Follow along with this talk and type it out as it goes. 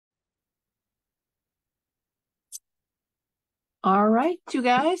All right, you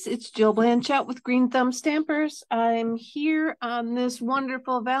guys, it's Jill Blanchett with Green Thumb Stampers. I'm here on this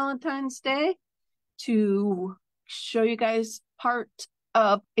wonderful Valentine's Day to show you guys part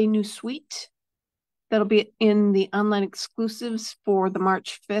of a new suite that'll be in the online exclusives for the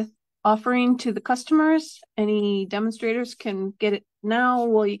March 5th offering to the customers. Any demonstrators can get it now.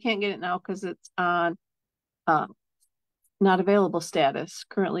 Well, you can't get it now because it's on not available status,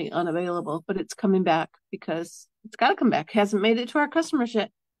 currently unavailable, but it's coming back because it's got to come back. It hasn't made it to our customers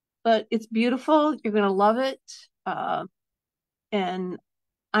yet, but it's beautiful. You're going to love it. And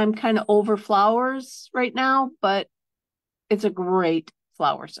I'm kind of over flowers right now, but it's a great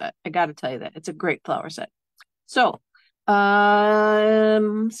flower set. I got to tell you that it's a great flower set. So,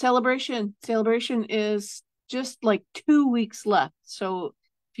 celebration is just like 2 weeks left. So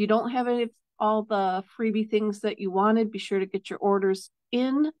if you don't have all the freebie things that you wanted, be sure to get your orders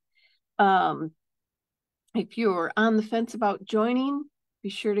in. If you're on the fence about joining, be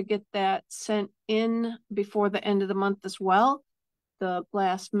sure to get that sent in before the end of the month as well. The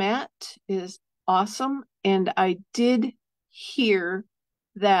glass mat is awesome, and I did hear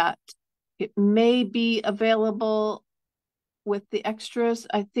that it may be available with the extras.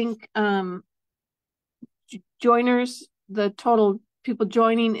 I think joiners, the total people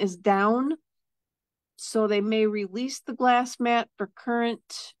joining is down, so they may release the glass mat for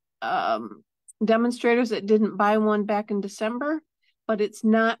current demonstrators that didn't buy one back in December, but it's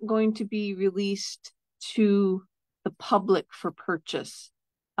not going to be released to the public for purchase.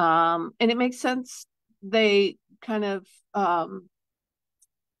 And it makes sense. They kind of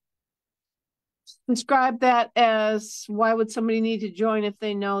describe that as, why would somebody need to join if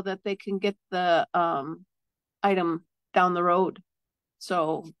they know that they can get the item down the road?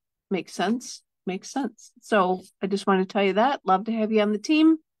 So makes sense. So I just want to tell you that. Love to have you on the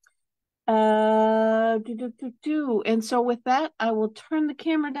team. And so with that, I will turn the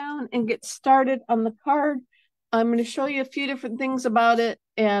camera down and get started on the card. I'm going to show you a few different things about it,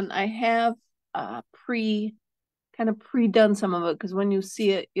 and I have pre-done some of it, because when you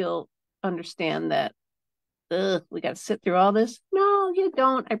see it, you'll understand that we got to sit through all this. No, you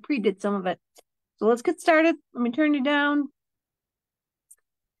don't. I pre-did some of it. So let's get started. Let me turn you down.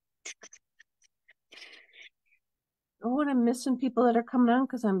 Oh, and I'm missing people that are coming on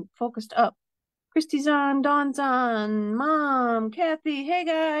because I'm focused up. Christy's on, Dawn's on, Mom, Kathy, hey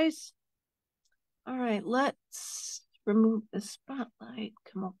guys. All right, let's remove the spotlight.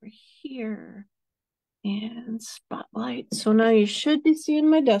 Come over here and spotlight. So now you should be seeing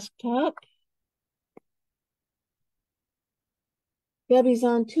my desktop. Debbie's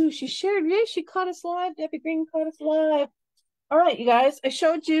on too. She shared, yeah, she caught us live. Debbie Green caught us live. All right, you guys, I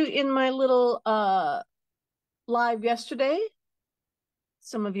showed you in my little live yesterday.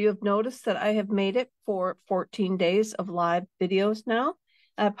 Some of you have noticed that I have made it for 14 days of live videos now.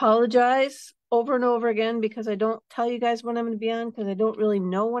 I apologize over and over again because I don't tell you guys when I'm going to be on, because I don't really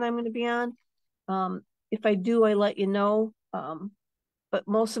know when I'm going to be on. If I do, I let you know. But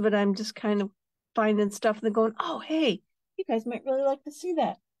most of it, I'm just kind of finding stuff and then going, oh, hey, you guys might really like to see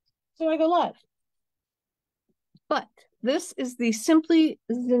that. So I go live. But this is the Simply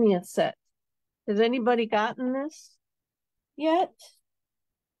Zinnia set. Has anybody gotten this yet?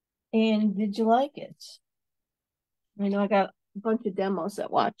 And did you like it? I know I got a bunch of demos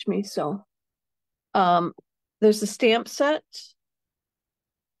that watch me, so there's a stamp set,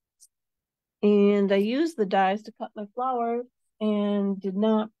 and I used the dies to cut my flowers and did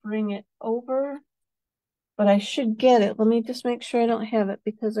not bring it over, but I should get it. Let me just make sure I don't have it,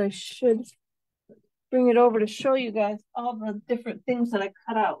 because I should bring it over to show you guys all the different things that I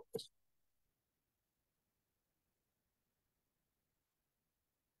cut out.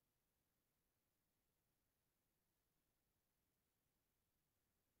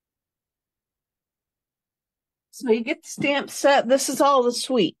 So you get the stamp set. This is all the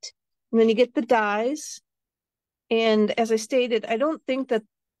suite. And then you get the dies. And as I stated, I don't think that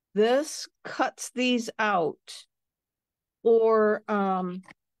this cuts these out. Or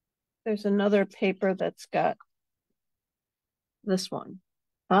there's another paper that's got this one.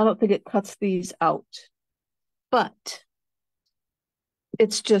 I don't think it cuts these out. But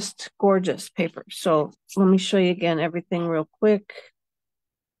it's just gorgeous paper. So let me show you again everything real quick.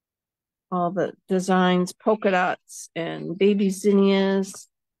 All the designs, polka dots and baby zinnias,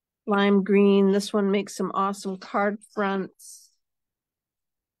 lime green. This one makes some awesome card fronts.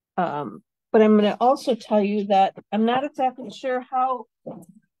 But I'm going to also tell you that I'm not exactly sure how.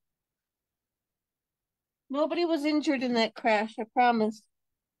 Nobody was injured in that crash, I promise.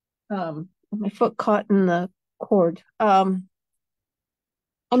 My foot caught in the cord.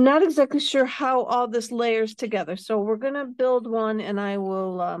 I'm not exactly sure how all this layers together. So we're going to build one and I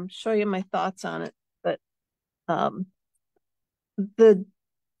will show you my thoughts on it. But the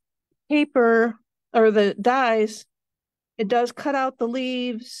paper or the dies, it does cut out the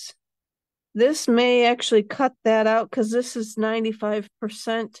leaves. This may actually cut that out because this is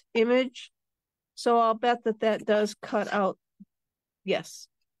 95% image. So I'll bet that that does cut out, yes,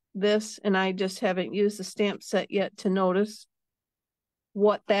 this. And I just haven't used the stamp set yet to notice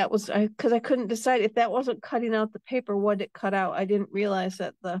what that was. Because I couldn't decide if that wasn't cutting out the paper, what it cut out. I didn't realize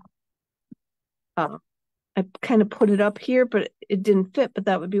that I kind of put it up here, but it didn't fit, but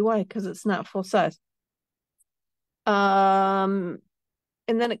that would be why, because it's not full size. And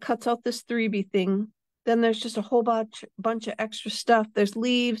then it cuts out this 3B thing. Then there's just a whole bunch of extra stuff. There's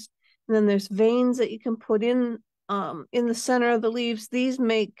leaves, and then there's veins that you can put in the center of the leaves. These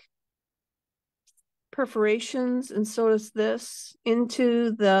make perforations, and so does this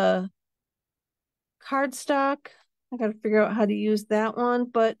into the cardstock. I got to figure out how to use that one,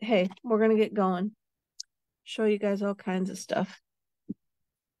 but hey, we're gonna get going. Show you guys all kinds of stuff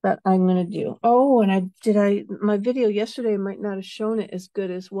that I'm gonna do. Oh, and my video yesterday might not have shown it as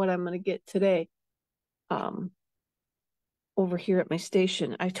good as what I'm gonna get today. Over here at my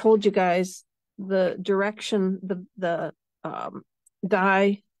station. I told you guys the direction, the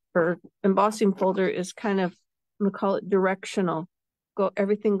die or embossing folder is kind of, I'm gonna call it directional.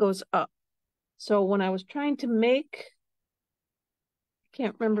 Everything goes up. So when I was trying to make, I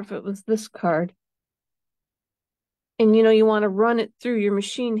can't remember if it was this card. And you want to run it through your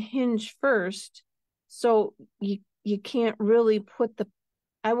machine hinge first. So you can't really put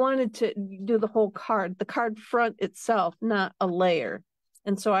I wanted to do the whole card, the card front itself, not a layer.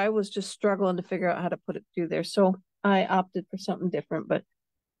 And so I was just struggling to figure out how to put it through there. So I opted for something different, but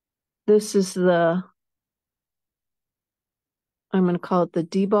this is I'm going to call it the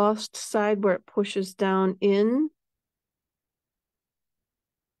debossed side where it pushes down in.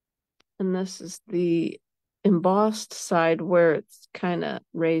 And this is the embossed side where it's kind of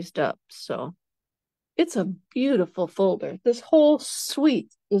raised up. So it's a beautiful folder. This whole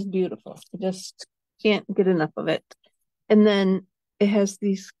suite is beautiful. I just can't get enough of it. And then it has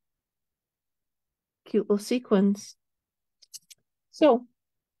these cute little sequins. So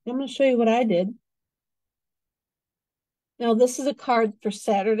I'm going to show you what I did. Now, this is a card for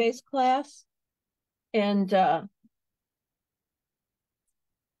Saturday's class. And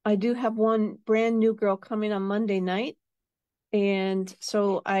I do have one brand new girl coming on Monday night. And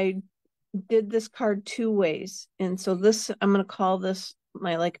so I did this card 2 ways. And so I'm going to call this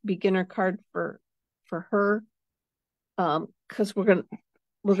my beginner card for her. Because we're going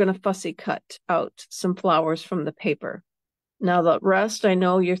to fussy cut out some flowers from the paper. Now the rest, I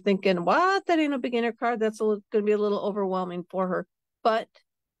know you're thinking, what? That ain't a beginner card. That's going to be a little overwhelming for her. But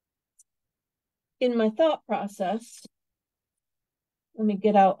in my thought process, let me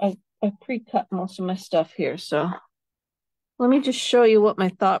get out. I pre-cut most of my stuff here. So let me just show you what my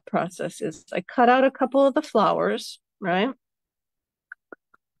thought process is. I cut out a couple of the flowers, right?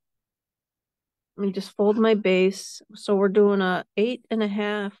 Let me just fold my base. So we're doing a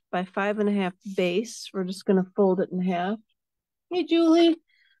 8.5 by 5.5 base. We're just going to fold it in half. Hey, Julie.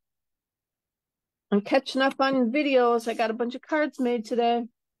 I'm catching up on videos. I got a bunch of cards made today.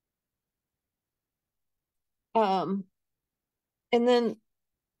 And then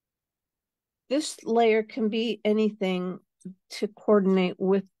this layer can be anything to coordinate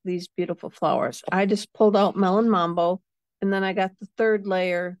with these beautiful flowers. I just pulled out Melon Mambo, and then I got the 3rd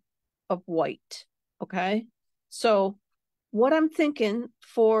layer of white. Okay. So what I'm thinking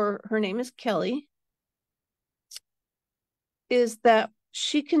for, her name is Kelly, is that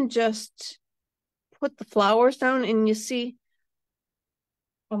she can just put the flowers down, and you see,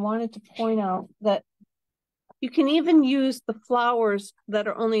 I wanted to point out that you can even use the flowers that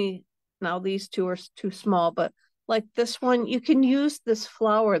are only, now these 2 are too small, but like this one, you can use this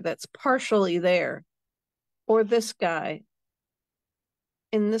flower that's partially there, or this guy.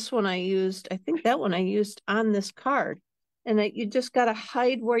 And this one I think that one I used on this card. And you just got to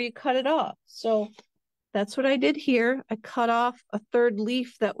hide where you cut it off. So that's what I did here. I cut off a 3rd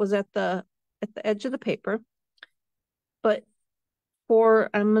leaf that was at the edge of the paper. But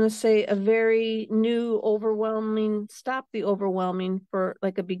I'm going to say a very new, overwhelming, stop the overwhelming for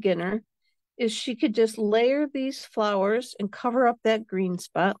like a beginner, is she could just layer these flowers and cover up that green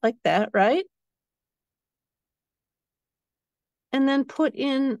spot like that, right? And then put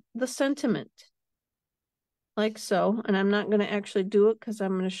in the sentiment like so. And I'm not going to actually do it because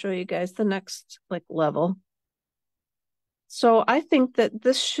I'm going to show you guys the next level. So I think that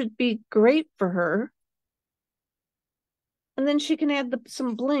this should be great for her. And then she can add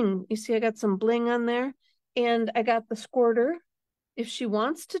some bling. You see, I got some bling on there. And I got the squirter. If she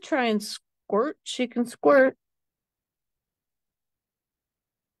wants to try and squirt, she can squirt.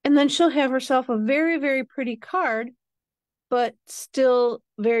 And then she'll have herself a very, very pretty card, but still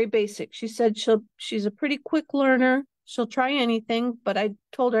very basic. She said she's a pretty quick learner. She'll try anything, but I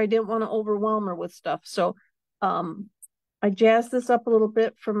told her I didn't want to overwhelm her with stuff. So I jazzed this up a little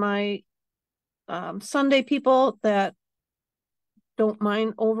bit for my Sunday people that don't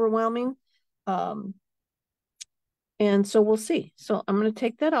mind overwhelming. And so we'll see. So I'm going to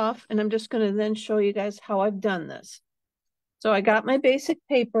take that off, and I'm just going to then show you guys how I've done this. So I got my basic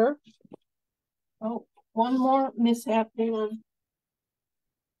paper. Oh, one more mishap. Hang on.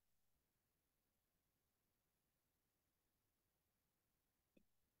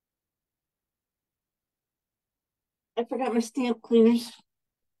 I forgot my stamp cleaners.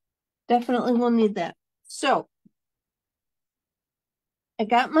 Definitely will need that. So I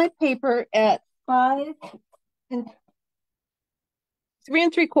got my paper at 3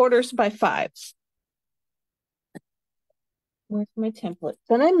 3/4 by 5. Where's my template?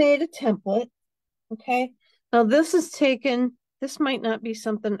 Then I made a template. Okay. Now this is taken, this might not be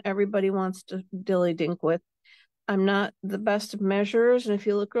something everybody wants to dilly dink with. I'm not the best of measures, and if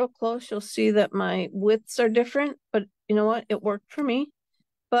you look real close, you'll see that my widths are different, but you know what? It worked for me.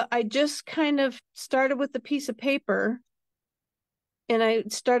 But I just kind of started with a piece of paper and I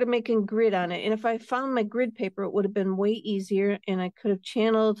started making grid on it. And if I found my grid paper, it would have been way easier, and I could have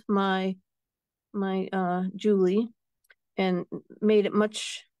channeled my Julie and made it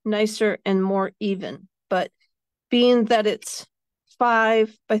much nicer and more even. But being that it's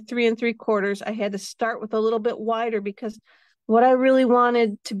 5 by 3 3/4, I had to start with a little bit wider, because what I really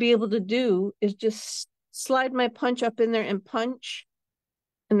wanted to be able to do is just slide my punch up in there and punch.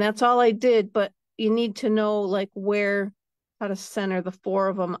 And that's all I did. But you need to know like how to center the 4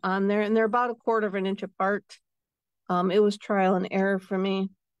 of them on there. And they're about 1/4 of an inch apart. It was trial and error for me.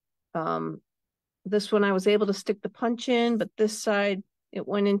 This one I was able to stick the punch in, but this side it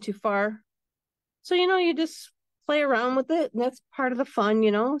went in too far. So, you just play around with it, and that's part of the fun,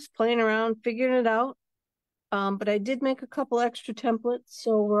 is playing around, figuring it out. But I did make a couple extra templates,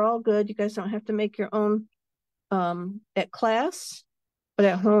 so we're all good. You guys don't have to make your own at class, but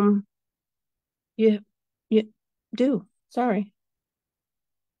at home you do. Sorry.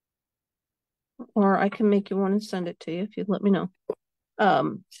 Or I can make you one and send it to you if you'd let me know.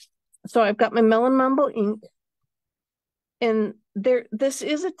 So I've got my Melon Mambo ink, and this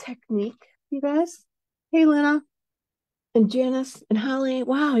is a technique, you guys. Hey, Lena and Janice and Holly.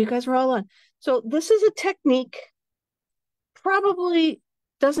 Wow, you guys are all on. So this is a technique. Probably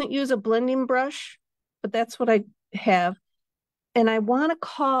doesn't use a blending brush, but that's what I have. And I want to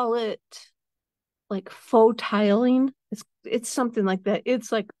call it like faux tiling. It's something like that.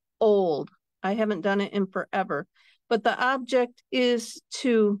 It's like old. I haven't done it in forever. But the object is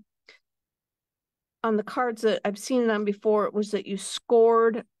on the cards that I've seen it on before, it was that you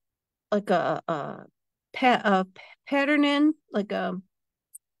scored like a pattern in, like a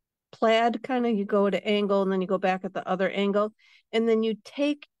plaid kind of. You go at an angle and then you go back at the other angle, and then you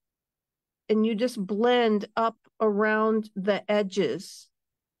take and you just blend up around the edges,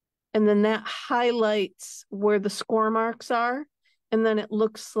 and then that highlights where the score marks are, and then it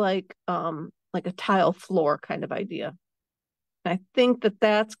looks like a tile floor kind of idea. I think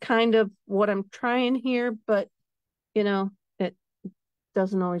that's kind of what I'm trying here, but it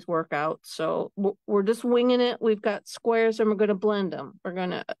doesn't always work out. So we're just winging it. We've got squares and we're going to blend them. We're going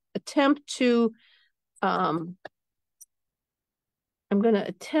to attempt to I'm going to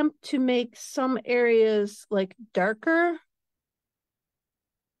attempt to make some areas like darker.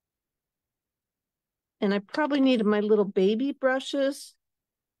 And I probably need my little baby brushes.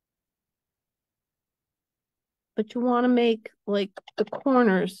 But you want to make like the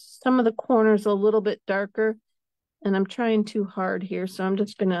corners, some of the corners a little bit darker. And I'm trying too hard here, so I'm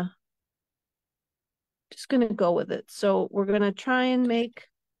just gonna go with it. So we're gonna try and make,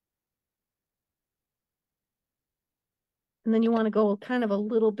 and then you want to go kind of a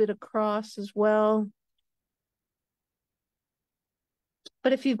little bit across as well.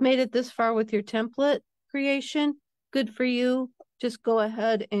 But if you've made it this far with your template creation, good for you. Just go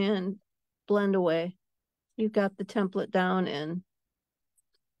ahead and blend away. You've got the template down, and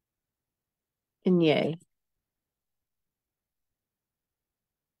yay.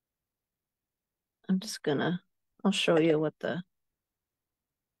 I'll show you what the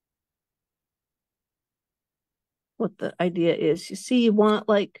idea is. You see, you want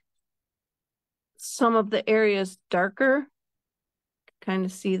like some of the areas darker, kind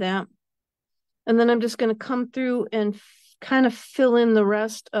of see that. And then I'm just going to come through and kind of fill in the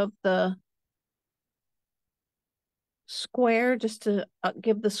rest of the square, just to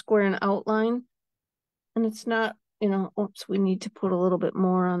give the square an outline. And it's not, you know, oops, we need to put a little bit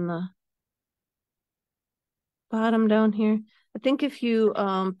more on the bottom down here. I think if you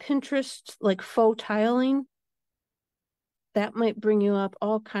Pinterest like faux tiling, that might bring you up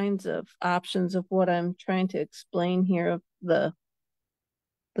all kinds of options of what I'm trying to explain here of the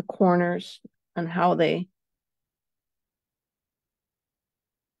corners and how they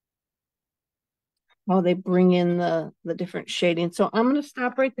bring in the different shading. So I'm going to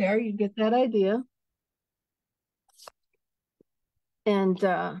stop right there. You get that idea. And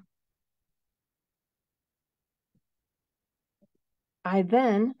I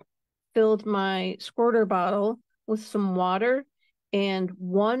then filled my squirter bottle with some water and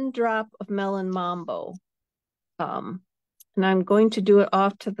 1 drop of melon mambo. And I'm going to do it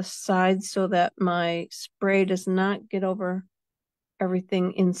off to the side so that my spray does not get over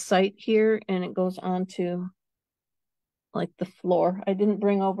everything in sight here, and it goes onto like the floor. I didn't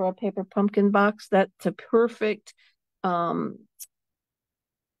bring over a paper pumpkin box. That's a perfect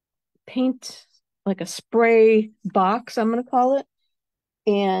paint, like a spray box, I'm going to call it.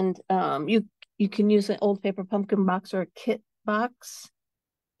 And you can use an old paper pumpkin box or a kit box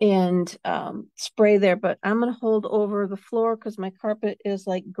and spray there, but I'm going to hold over the floor because my carpet is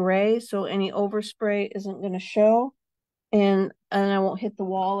like gray, so any overspray isn't going to show, and I won't hit the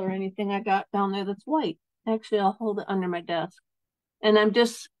wall or anything I got down there that's white. Actually, I'll hold it under my desk, and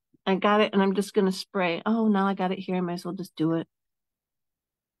I got it, and I'm just going to spray. Oh, now I got it here. I might as well just do it.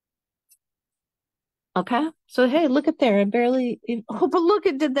 Okay, so hey, look at there. I barely, oh, but look,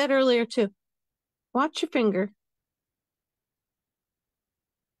 it did that earlier too. Watch your finger.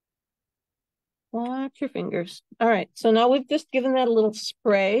 Watch your fingers. All right, so now we've just given that a little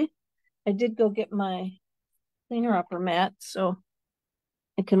spray. I did go get my cleaner upper mat so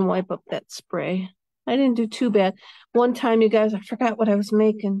I can wipe up that spray. I didn't do too bad. One time, you guys, I forgot what I was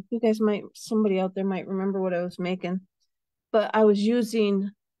making. You guys might, somebody out there might remember what I was making. But I was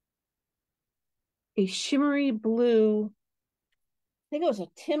using a shimmery blue, I think it was a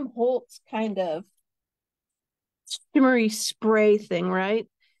Tim Holtz kind of shimmery spray thing, right?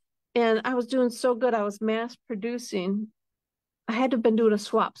 And I was doing so good. I was mass producing. I had to have been doing a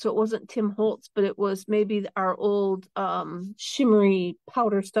swap, so it wasn't Tim Holtz, but it was maybe our old shimmery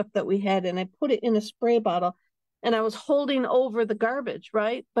powder stuff that we had. And I put it in a spray bottle, and I was holding over the garbage,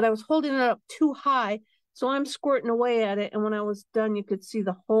 right? But I was holding it up too high, so I'm squirting away at it. And when I was done, you could see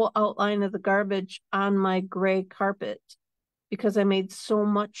the whole outline of the garbage on my gray carpet because I made so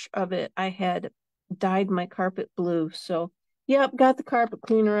much of it. I had dyed my carpet blue. So yep, got the carpet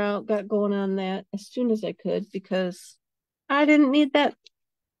cleaner out, got going on that as soon as I could because I didn't need that.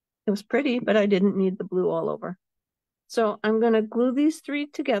 It was pretty, but I didn't need the blue all over. So I'm going to glue these 3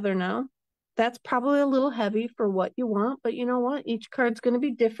 together now. That's probably a little heavy for what you want, but you know what? Each card's going to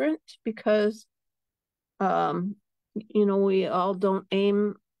be different because, you know, we all don't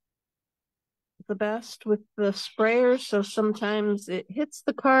aim the best with the sprayer. So sometimes it hits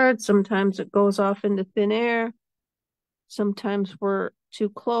the card, sometimes it goes off into thin air. Sometimes we're too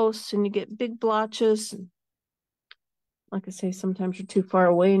close and you get big blotches. Like I say, sometimes you're too far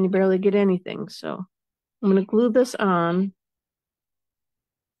away and you barely get anything. So I'm going to glue this on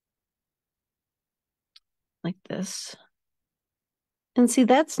like this. And see,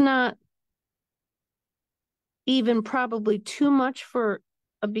 that's not even probably too much for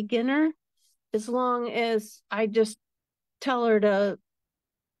a beginner, as long as I just tell her to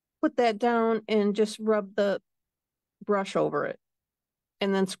put that down and just rub the brush over it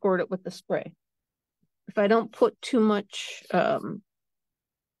and then squirt it with the spray. If I don't put too much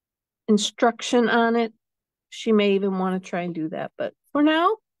instruction on it, she may even want to try and do that. But for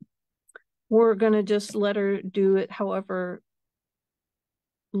now, we're going to just let her do it however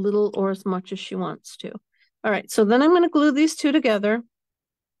little or as much as she wants to. All right, so then I'm going to glue these 2 together.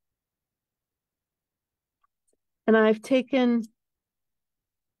 And I've taken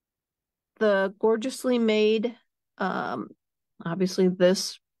the Gorgeously Made, obviously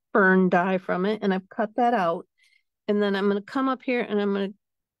this fern die from it, and I've cut that out. And then I'm going to come up here and I'm going to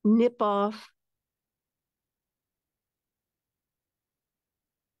nip off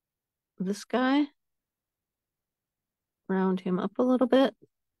this guy, round him up a little bit.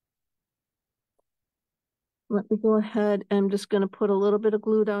 Let me go ahead. I'm just going to put a little bit of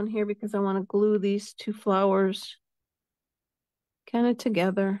glue down here because I want to glue these 2 flowers kind of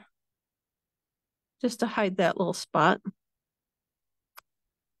together just to hide that little spot.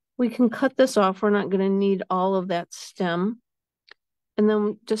 We can cut this off. We're not going to need all of that stem. And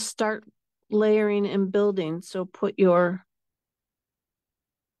then just start layering and building. So put your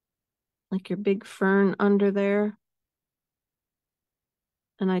like your big fern under there.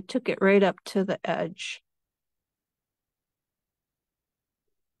 And I took it right up to the edge.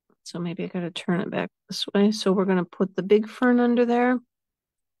 So maybe I got to turn it back this way. So we're going to put the big fern under there.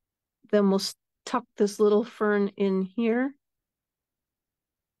 Then we'll tuck this little fern in here.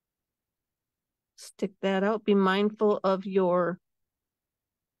 Stick that out. Be mindful of the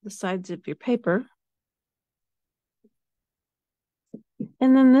sides of your paper.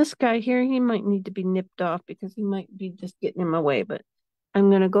 And then this guy here, he might need to be nipped off because he might be just getting in my way. But I'm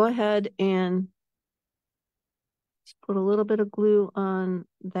going to go ahead and just put a little bit of glue on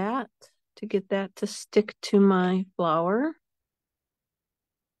that to get that to stick to my flower.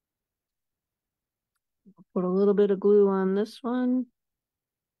 Put a little bit of glue on this one.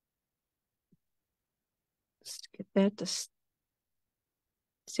 Just get that to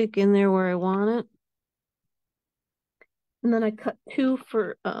stick in there where I want it. And then I cut 2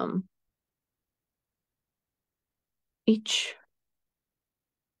 for each.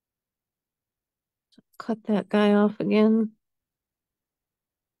 So cut that guy off again.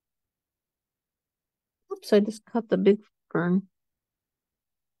 Oops, I just cut the big fern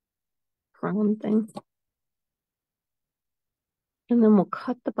crown thing. And then we'll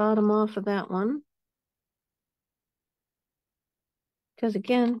cut the bottom off of that one. Because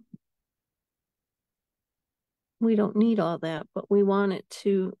again, we don't need all that, but we want it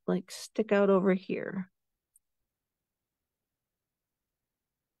to like stick out over here.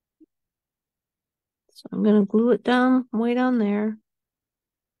 So I'm going to glue it down way down there.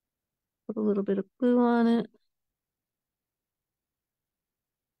 Put a little bit of glue on it.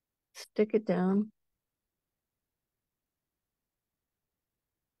 Stick it down.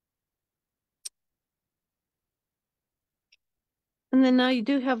 And then now you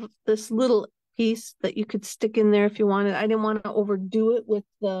do have this little piece that you could stick in there if you wanted. I didn't want to overdo it with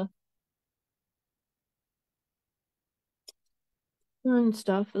the and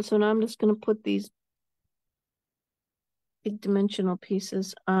stuff. And so now I'm just going to put these big dimensional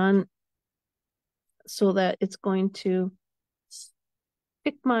pieces on so that it's going to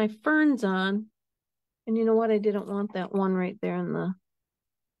stick my ferns on. And you know what? I didn't want that one right there in the,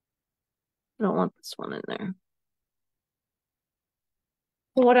 I don't want this one in there.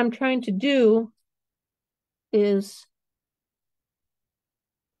 So what I'm trying to do is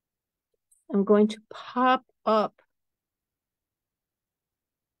I'm going to pop up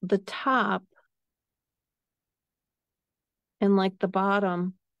the top and like the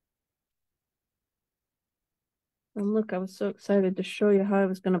bottom. And look, I was so excited to show you how I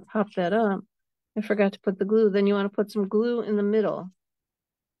was going to pop that up. I forgot to put the glue. Then you want to put some glue in the middle.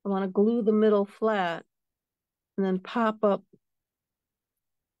 I want to glue the middle flat and then pop up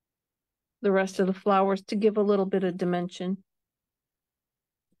the rest of the flowers to give a little bit of dimension.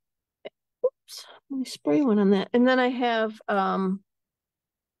 Oops, let me spray one on that. And then I have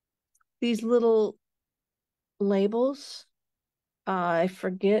these little labels. I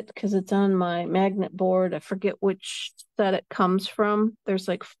forget because it's on my magnet board. I forget which set it comes from. There's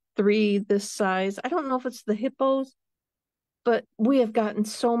like 3 this size. I don't know if it's the hippos, but we have gotten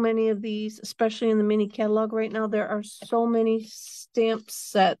so many of these, especially in the mini catalog right now. There are so many stamp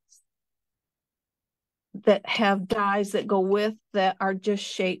sets that have dies that go with that are just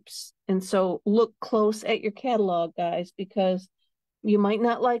shapes. And so look close at your catalog, guys, because you might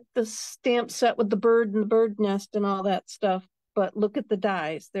not like the stamp set with the bird and the bird nest and all that stuff, but look at the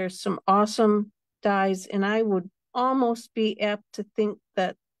dies. There's some awesome dies, and I would almost be apt to think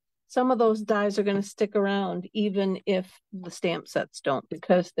that some of those dies are going to stick around even if the stamp sets don't,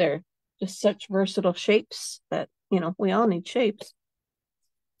 because they're just such versatile shapes that, you know, we all need shapes.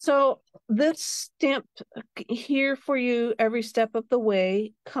 So this stamp here for you every step of the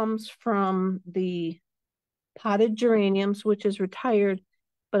way comes from the potted geraniums, which is retired,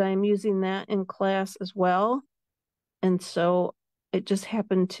 but I'm using that in class as well. And so it just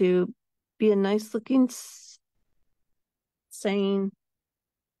happened to be a nice looking saying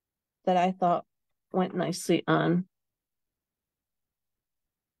that I thought went nicely on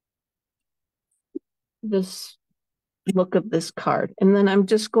this look of this card. And then I'm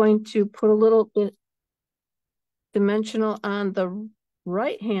just going to put a little bit dimensional on the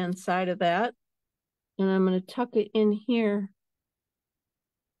right hand side of that. And I'm going to tuck it in here,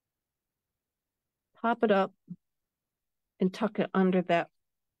 pop it up, and tuck it under that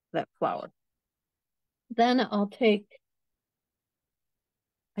flower. Then I'll take,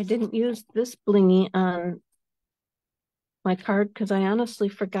 I didn't use this blingy on my card because I honestly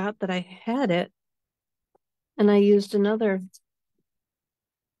forgot that I had it. And I used another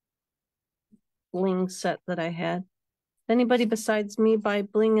bling set that I had. Anybody besides me buy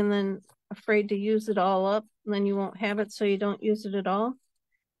bling and then afraid to use it all up, and then you won't have it, so you don't use it at all.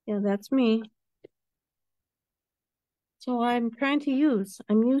 Yeah, that's me. So I'm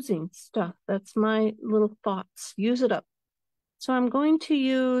using stuff. That's my little thoughts. Use it up. So I'm going to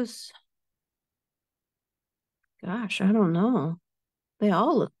use, gosh, I don't know. They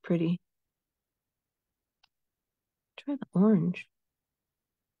all look pretty. Try the orange.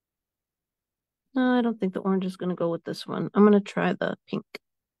 No, I don't think the orange is going to go with this one. I'm going to try the pink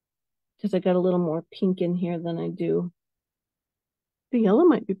because I got a little more pink in here than I do. The yellow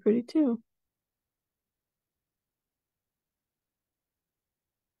might be pretty too.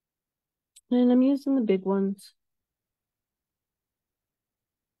 And I'm using the big ones.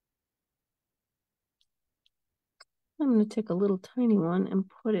 I'm going to take a little tiny one and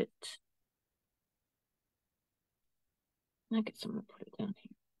put it, I guess I'm going to put it down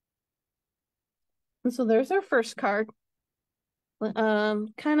here. And so there's our first card.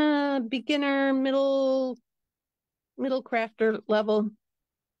 Kind of beginner, middle crafter level.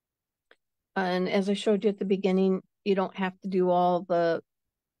 And as I showed you at the beginning, you don't have to do all the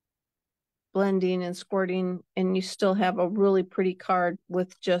blending and squirting, and you still have a really pretty card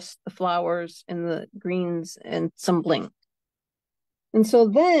with just the flowers and the greens and some bling. And so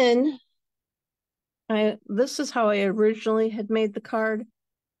then this is how I originally had made the card.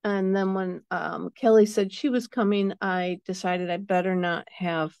 And then when Kelly said she was coming, I decided I better not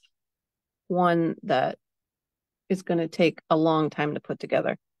have one that is going to take a long time to put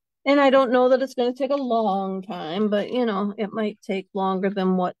together. And I don't know that it's going to take a long time, but you know, it might take longer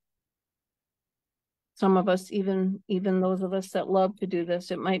than what some of us, even those of us that love to do this,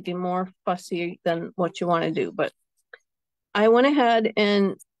 it might be more fussy than what you want to do. But I went ahead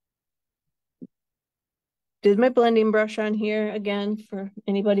and did my blending brush on here again for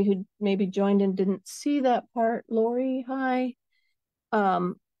anybody who maybe joined and didn't see that part. Lori, hi.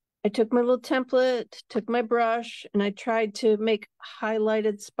 I took my little template, took my brush, and I tried to make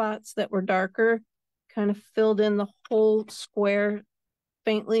highlighted spots that were darker, kind of filled in the whole square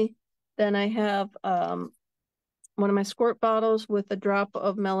faintly. Then I have one of my squirt bottles with a drop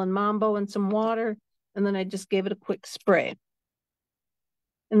of melon mambo and some water, and then I just gave it a quick spray.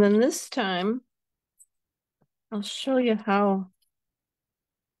 And then this time, I'll show you how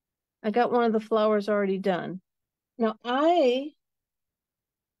I got one of the flowers already done. Now I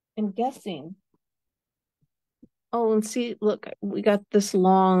am guessing. Oh, and see, look, we got this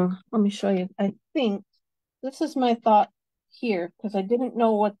long, let me show you. I think this is my thought here, because I didn't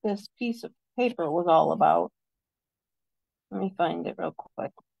know what this piece of paper was all about. Let me find it real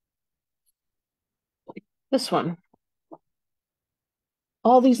quick. This one.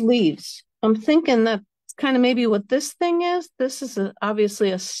 All these leaves. I'm thinking that's kind of maybe what this thing is. This is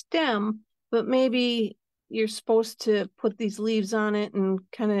obviously a stem, but maybe you're supposed to put these leaves on it and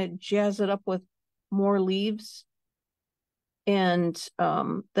kind of jazz it up with more leaves and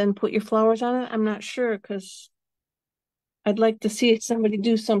then put your flowers on it. I'm not sure, because I'd like to see somebody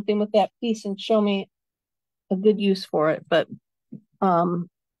do something with that piece and show me a good use for it. But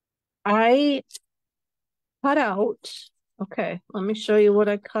I cut out, okay, let me show you what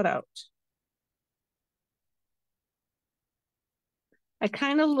I cut out. I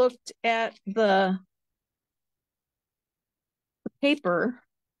kind of looked at the paper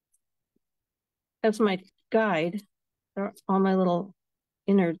as my guide. All my little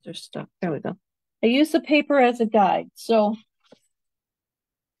innards are stuck. There we go. I use the paper as a guide. So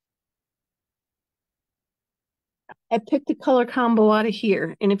I picked a color combo out of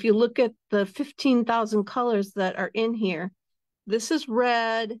here. And if you look at the 15,000 colors that are in here, this is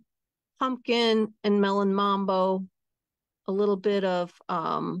red, pumpkin, and melon mambo. A little bit of,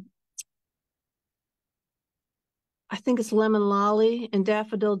 I think it's lemon lolly and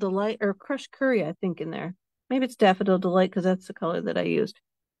daffodil delight, or crushed curry, I think, in there. Maybe it's daffodil delight because that's the color that I used.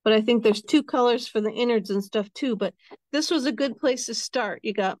 But I think there's two colors for the innards and stuff too. But this was a good place to start.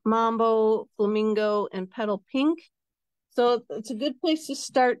 You got mambo, flamingo, and petal pink. So it's a good place to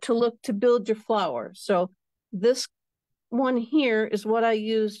start to look to build your flower. So this one here is what I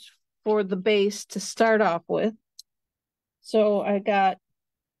used for the base to start off with. So I got,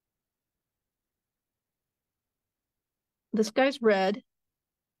 this guy's red.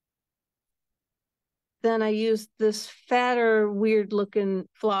 Then I used this fatter, weird looking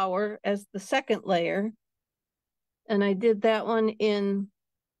flower as the second layer. And I did that one in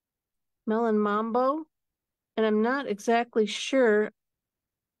melon mambo. And I'm not exactly sure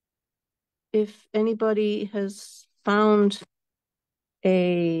if anybody has found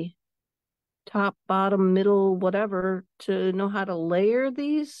a top, bottom, middle, whatever, to know how to layer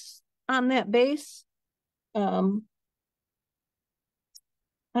these on that base.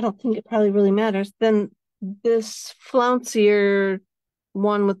 I don't think it probably really matters. Then this flouncier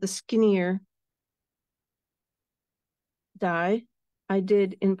one with the skinnier die I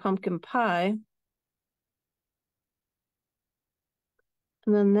did in pumpkin pie.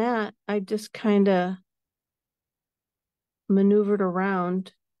 And then that I just kind of maneuvered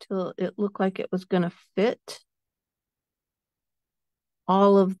around till it looked like it was going to fit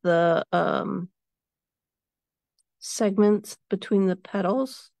all of the segments between the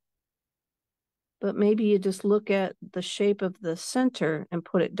petals. But maybe you just look at the shape of the center and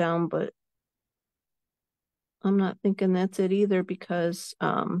put it down, but I'm not thinking that's it either, because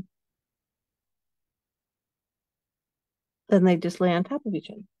then they just lay on top of each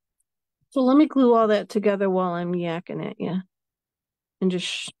other. So let me glue all that together while I'm yakking at you. And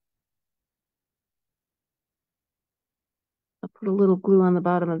just I'll put a little glue on the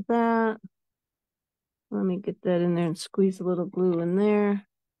bottom of that. Let me get that in there and squeeze a little glue in there.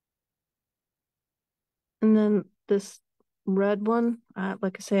 And then this red one,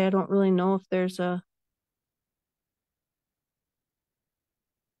 like I say, I don't really know if there's a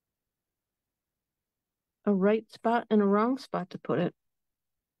right spot and a wrong spot to put it.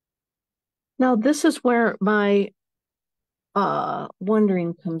 Now this is where my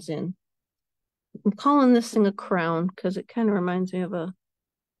wondering comes in. I'm calling this thing a crown because it kind of reminds me of a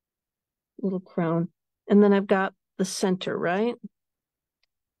little crown. And then I've got the center, right?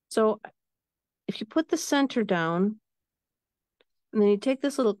 So if you put the center down, and then you take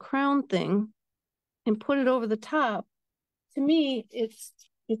this little crown thing and put it over the top, to me, it's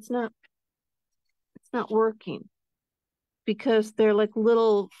not working, because they're like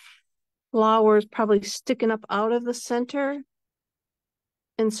little flowers probably sticking up out of the center.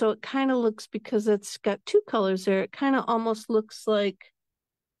 And so it kind of looks, because it's got two colors there, it kind of almost looks like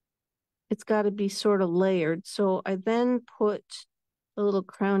it's got to be sort of layered. So I then put a little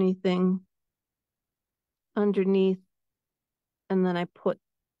crowny thing underneath, and then I put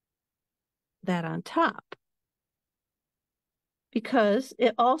that on top, because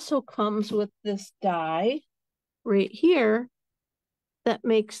it also comes with this die right here that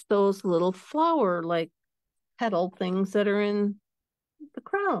makes those little flower like petal things that are in the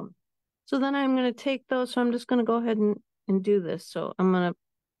crown. So then I'm going to take those. So I'm just going to go ahead and do this. So I'm going to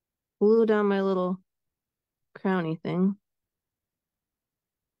glue down my little crowny thing.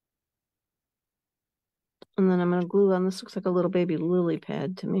 And then I'm going to glue on, this looks like a little baby lily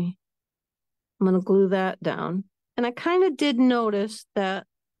pad to me. I'm going to glue that down. And I kind of did notice that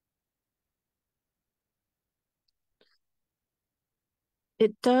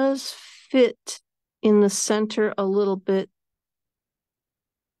it does fit in the center a little bit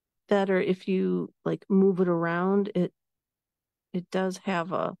better if you like move it around. It does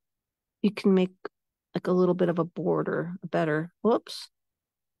have you can make like a little bit of a border, a better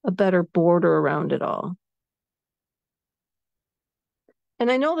border around it all.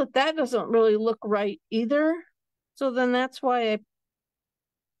 And I know that doesn't really look right either. So then that's why I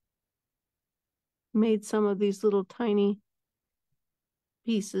made some of these little tiny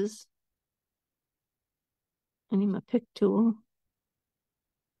pieces. I need my pick tool.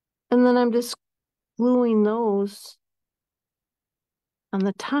 And then I'm just gluing those on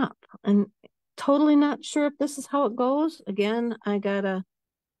the top, and totally not sure if this is how it goes. Again,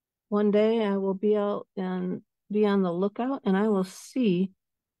 one day I will be out and be on the lookout, and I will see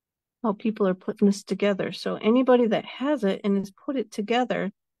how people are putting this together. So anybody that has it and has put it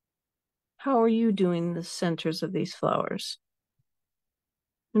together, how are you doing the centers of these flowers?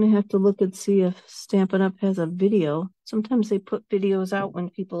 I'm gonna have to look and see if Stampin' Up has a video. Sometimes they put videos out when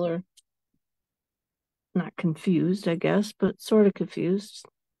people are not confused, I guess, but sort of confused.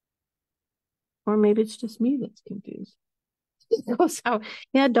 Or maybe it's just me that's confused. It goes how,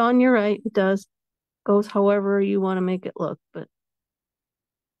 yeah, Dawn, you're right. It does. Goes however you want to make it look, but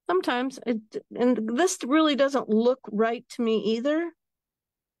sometimes and this really doesn't look right to me either,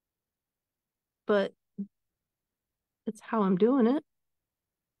 but it's how I'm doing it.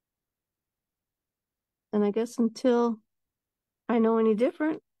 And I guess until I know any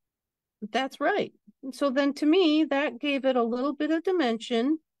different, that's right. And so then to me, that gave it a little bit of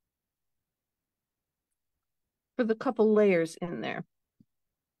dimension for the couple layers in there.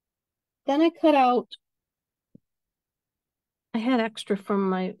 Then I had extra from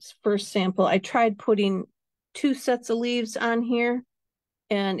my first sample. I tried putting 2 sets of leaves on here,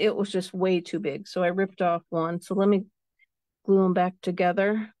 and it was just way too big. So I ripped off one. So let me glue them back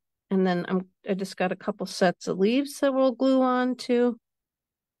together. And then I just got a couple sets of leaves that we'll glue on to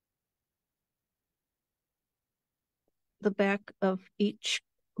the back of each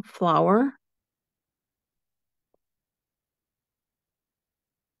flower.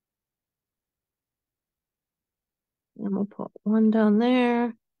 And we'll put one down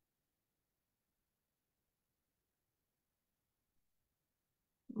there.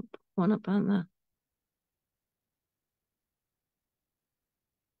 We'll put one up on the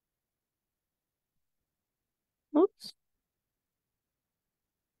oops.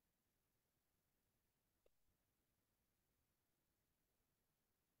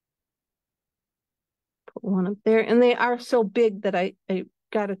 Put one up there. And they are so big that I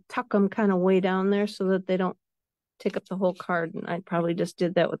got to tuck them kind of way down there so that they don't take up the whole card. And I probably just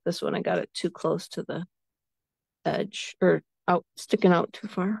did that with this one. I got it too close to the edge or out, sticking out too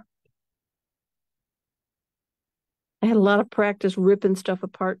far. I had a lot of practice ripping stuff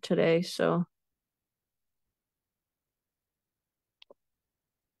apart today, so.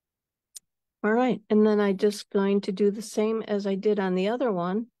 All right, and then I just going to do the same as I did on the other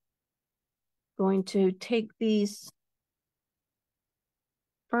one. Going to take these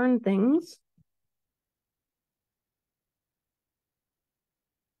fern things.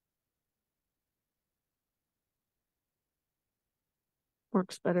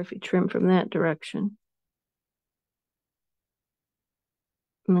 Works better if you trim from that direction.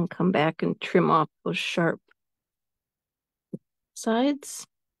 And then come back and trim off those sharp sides.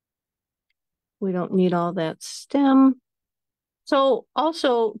 We don't need all that stem. So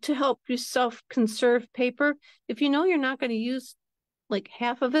also to help yourself conserve paper, if you know you're not going to use like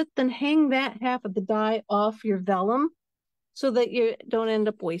half of it, then hang that half of the die off your vellum so that you don't end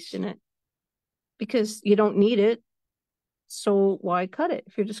up wasting it because you don't need it. So why cut it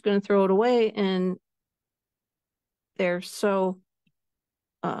if you're just going to throw it away? And they're so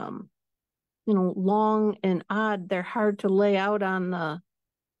long and odd, they're hard to lay out on the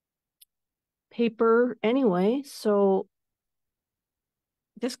paper anyway, so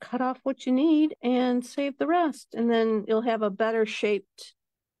just cut off what you need and save the rest, and then you'll have a better shaped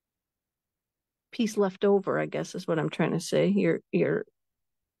piece left over, I guess is what I'm trying to say. Your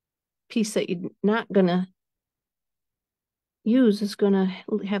piece that you're not gonna use is gonna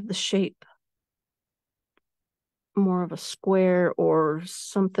have the shape more of a square or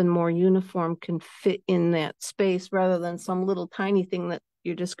something more uniform can fit in that space rather than some little tiny thing that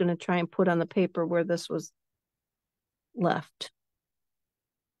you're just going to try and put on the paper where this was left.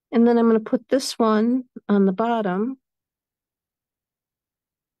 And then I'm going to put this one on the bottom.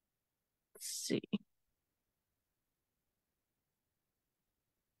 Let's see.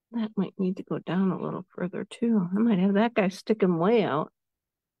 That might need to go down a little further too. I might have that guy sticking way out.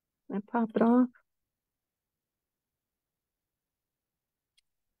 Can I pop it off?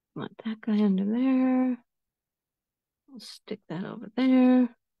 Want that guy under there. I'll stick that over there.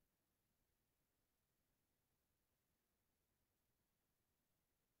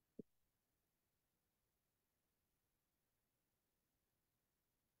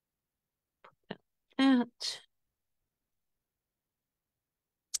 Put that.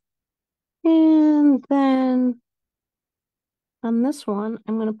 And then on this one,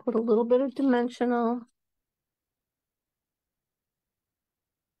 I'm going to put a little bit of dimensional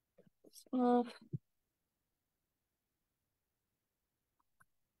off.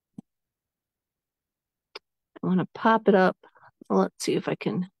 I want to pop it up. Let's see if I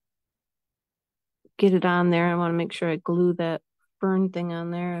can get it on there. I want to make sure I glue that fern thing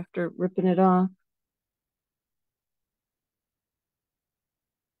on there after ripping it off.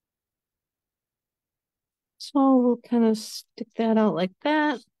 So we'll kind of stick that out like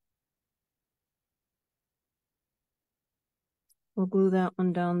that. We'll glue that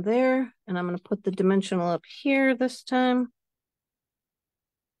one down there. And I'm going to put the dimensional up here this time.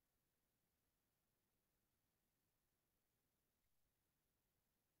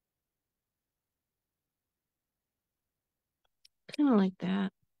 Kind of like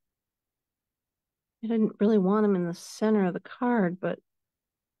that. I didn't really want them in the center of the card, but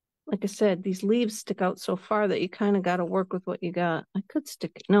like I said, these leaves stick out so far that you kind of got to work with what you got. I could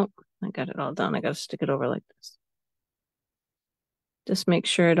stick it. Nope, I got it all done. I got to stick it over like this. Just make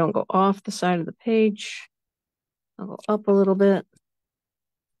sure I don't go off the side of the page. I'll go up a little bit.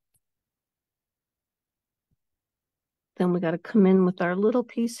 Then we got to come in with our little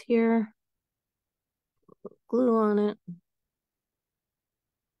piece here. Glue on it.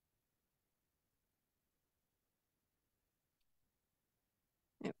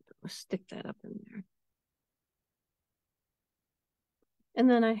 There we go. Stick that up in there. And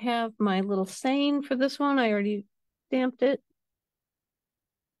then I have my little saying for this one. I already stamped it.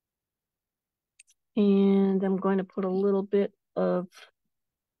 And I'm going to put a little bit of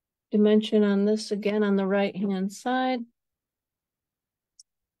dimension on this again on the right hand side.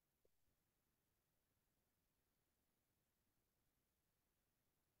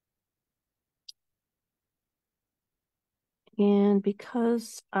 And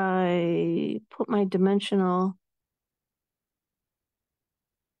because I put my dimensional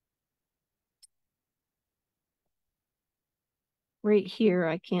right here,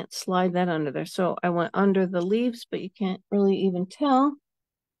 I can't slide that under there. So I went under the leaves, but you can't really even tell.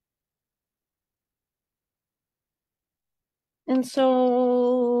 And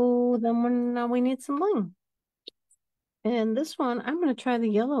so then now we need some bling. And this one, I'm going to try the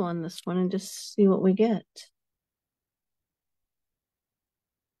yellow on this one and just see what we get.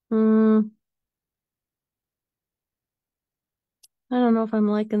 I don't know if I'm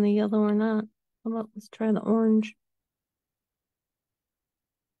liking the yellow or not. How about let's try the orange.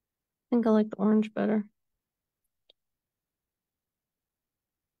 I think I like the orange better.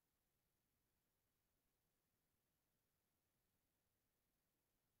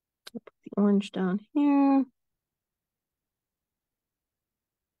 I'll put the orange down here.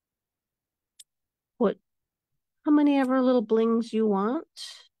 Put how many ever little blings you want.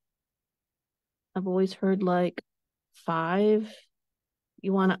 I've always heard like 5.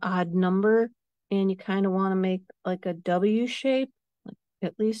 You want an odd number and you kind of want to make like a W shape, like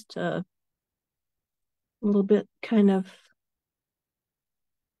at least a little bit kind of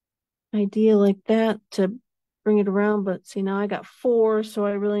idea like that to bring it around. But see, now I got 4, so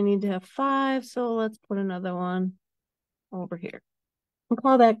I really need to have 5. So let's put another one over here. I'll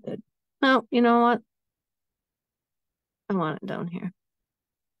call that good. Now, you know what? I want it down here.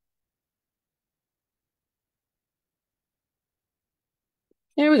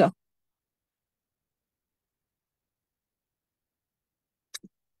 There we go.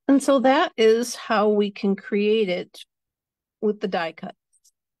 And so that is how we can create it with the die cut.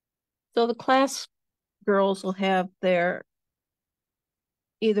 So the class girls will have their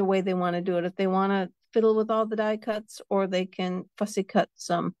either way they want to do it. If they want to fiddle with all the die cuts or they can fussy cut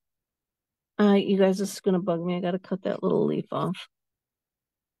some. You guys, this is going to bug me. I got to cut that little leaf off.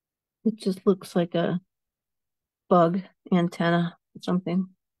 It just looks like a bug antenna or something.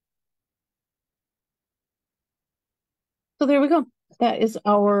 So there we go. That is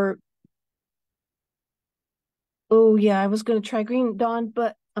our, oh yeah, I was going to try green, Dawn,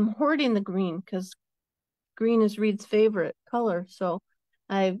 but I'm hoarding the green because green is Reed's favorite color. So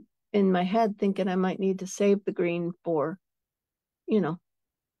I've in my head thinking I might need to save the green for, you know,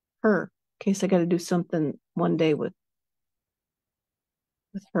 her in case I got to do something one day with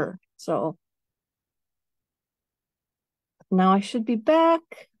her. So now I should be back.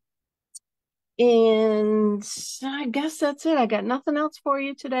 And I guess that's it. I got nothing else for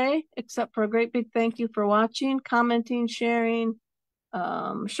you today except for a great big thank you for watching, commenting, sharing,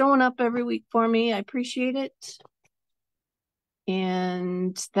 showing up every week for me. I appreciate it.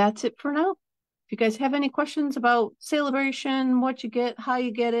 And that's it for now. If you guys have any questions about celebration, what you get, how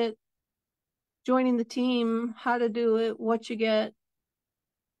you get it, joining the team, how to do it, what you get,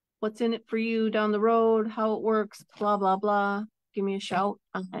 what's in it for you down the road, how it works, blah, blah, blah, give me a shout.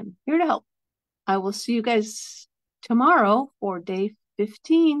 I'm here to help. I will see you guys tomorrow for day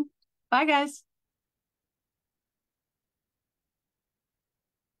 15. Bye, guys.